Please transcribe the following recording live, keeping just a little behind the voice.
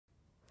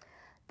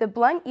The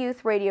Blunt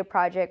Youth Radio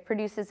Project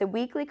produces a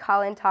weekly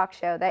call-in talk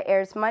show that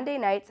airs Monday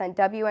nights on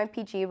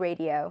WMPG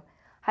Radio.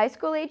 High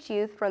school-age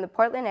youth from the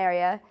Portland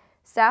area,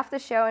 staff the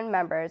show and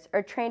members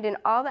are trained in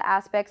all the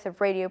aspects of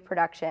radio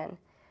production.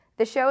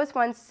 The show has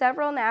won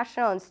several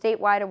national and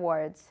statewide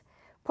awards.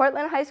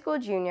 Portland High School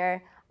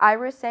junior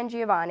Ira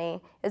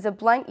Sangiovanni is a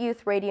Blunt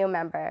Youth Radio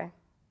member.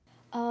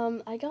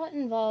 I got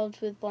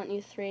involved with Blunt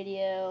Youth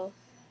Radio.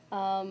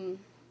 I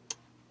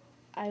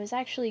was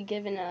actually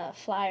given a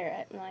flyer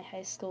at my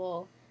high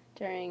school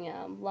during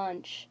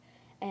lunch,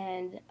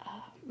 and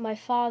my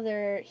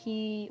father,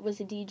 he was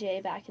a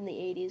DJ back in the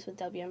 80s with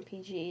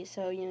WMPG,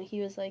 so,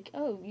 he was like,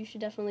 oh, you should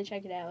definitely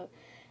check it out.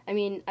 I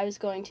mean, I was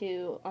going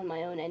to on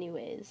my own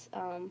anyways,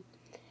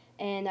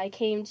 and I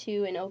came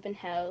to an open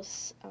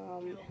house,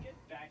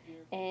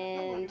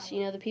 and,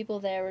 the people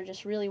there were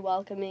just really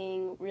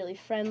welcoming, really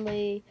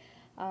friendly,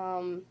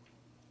 and,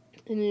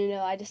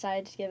 I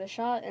decided to give it a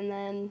shot, and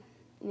then,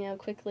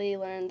 quickly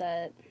learned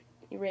that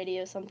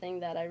radio is something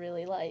that I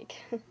really like.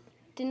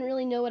 Didn't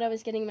really know what I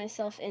was getting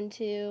myself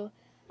into,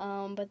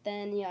 but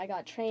then, I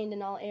got trained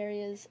in all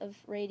areas of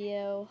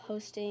radio,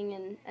 hosting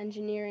and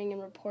engineering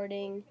and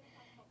reporting,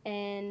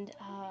 and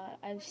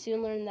I've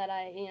soon learned that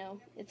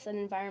it's an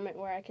environment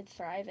where I could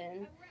thrive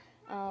in.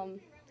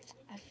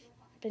 I've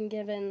been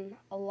given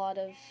a lot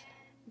of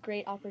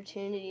great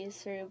opportunities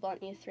through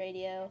Blunt Youth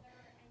Radio.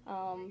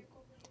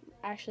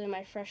 Actually,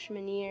 my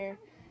freshman year,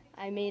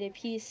 I made a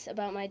piece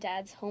about my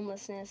dad's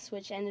homelessness,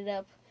 which ended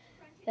up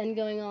then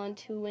going on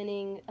to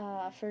winning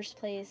first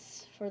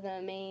place for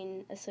the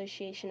Maine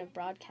Association of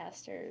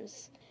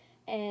Broadcasters.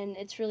 And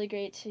it's really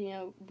great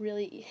to,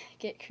 really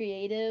get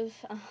creative.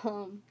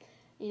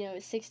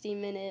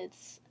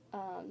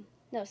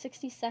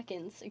 60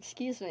 seconds,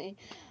 excuse me,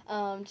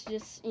 to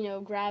just,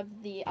 grab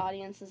the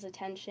audience's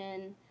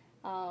attention.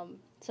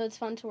 So it's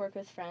fun to work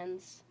with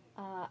friends.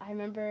 I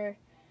remember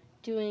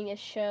doing a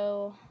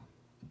show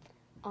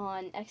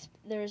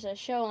there's a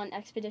show on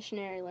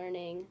expeditionary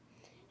learning,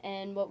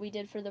 and what we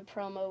did for the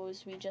promo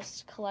was we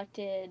just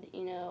collected,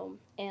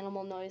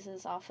 animal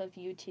noises off of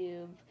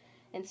YouTube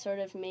and sort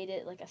of made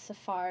it like a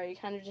safari,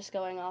 kind of just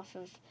going off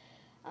of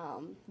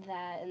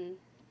that, and,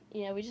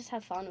 we just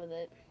have fun with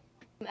it.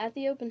 At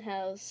the open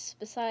house,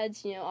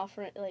 besides,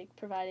 offering,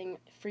 providing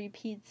free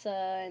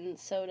pizza and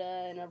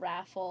soda and a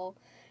raffle,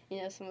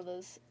 some of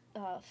those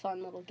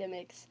fun little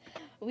gimmicks,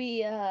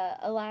 we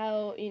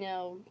allow,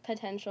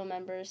 potential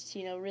members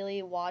to,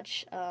 really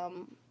watch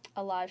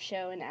a live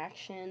show in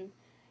action,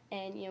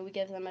 and, we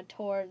give them a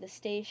tour of the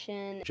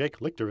station. Jake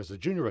Lichter is a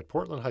junior at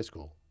Portland High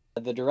School.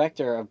 The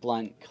director of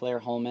Blunt, Claire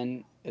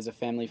Holman, is a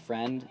family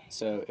friend,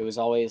 so it was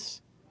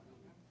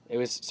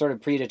sort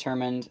of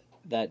predetermined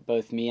that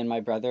both me and my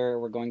brother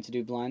were going to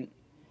do Blunt,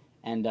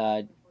 and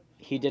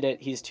he did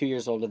it. He's 2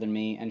 years older than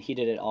me, and he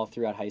did it all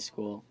throughout high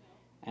school.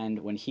 And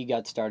when he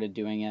got started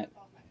doing it,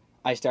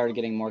 I started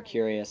getting more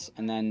curious,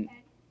 and then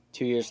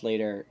 2 years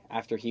later,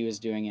 after he was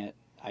doing it,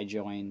 I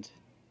joined.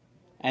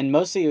 And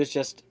mostly it was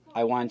just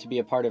I wanted to be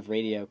a part of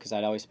radio because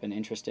I'd always been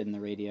interested in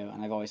the radio,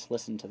 and I've always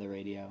listened to the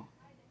radio.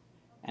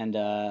 And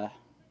I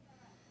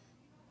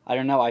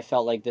don't know, I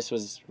felt like this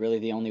was really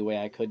the only way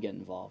I could get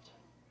involved.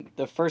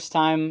 The first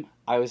time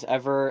I was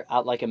ever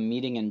at a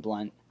meeting in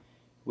Blunt,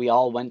 we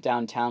all went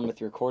downtown with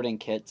recording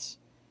kits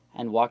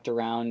and walked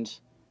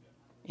around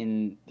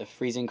in the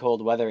freezing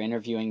cold weather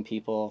interviewing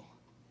people.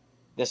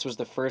 This was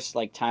the first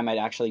time I'd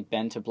actually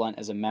been to Blunt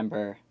as a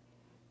member.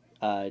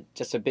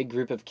 Just a big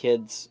group of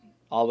kids,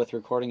 all with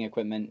recording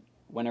equipment,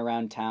 went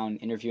around town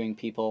interviewing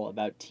people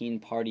about teen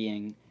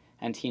partying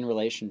and teen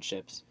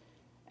relationships.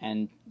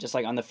 And just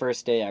on the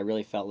first day, I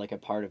really felt like a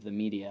part of the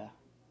media,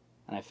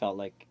 and I felt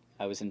like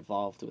I was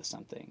involved with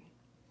something,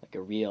 like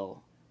a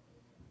real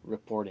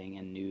reporting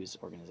and news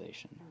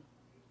organization.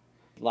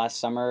 Last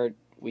summer,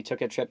 we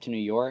took a trip to New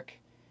York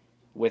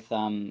with,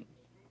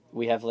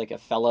 we have a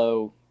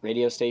fellow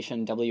radio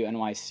station,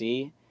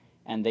 WNYC,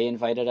 and they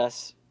invited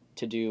us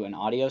to do an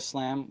audio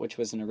slam, which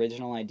was an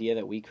original idea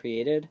that we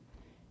created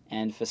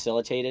and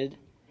facilitated.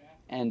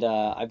 And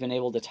I've been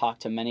able to talk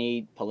to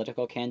many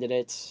political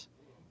candidates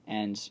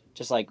and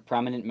just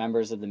prominent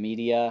members of the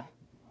media,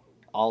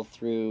 all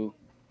through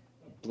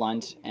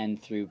Blunt and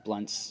through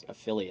Blunt's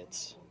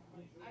affiliates.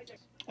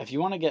 If you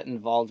want to get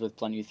involved with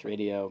Blunt Youth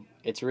Radio,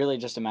 it's really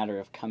just a matter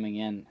of coming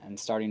in and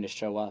starting to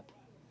show up.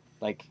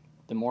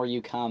 The more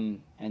you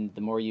come and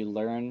the more you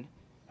learn,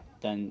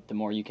 then the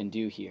more you can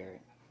do here.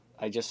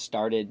 I just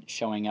started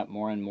showing up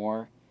more and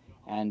more,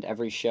 and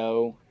every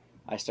show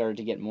I started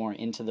to get more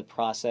into the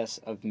process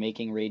of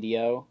making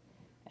radio,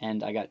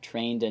 and I got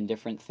trained in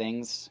different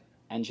things: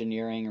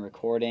 engineering,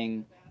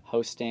 recording,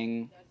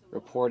 hosting,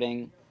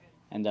 reporting,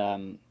 and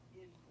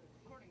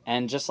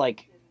just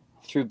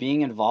through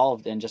being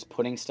involved and just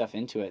putting stuff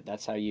into it,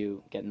 that's how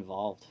you get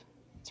involved.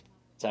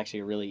 It's actually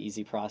a really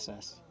easy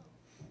process.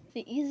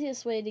 The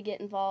easiest way to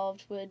get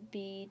involved would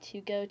be to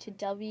go to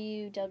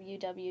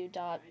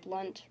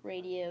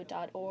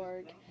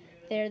www.bluntradio.org.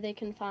 There they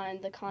can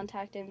find the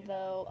contact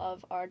info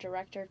of our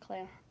director,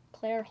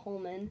 Claire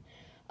Holman,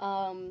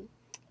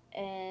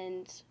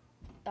 and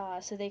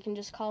so they can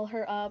just call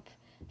her up.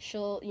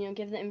 She'll,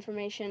 give the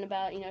information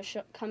about,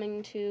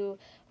 coming to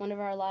one of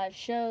our live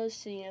shows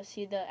to,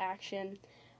 see the action.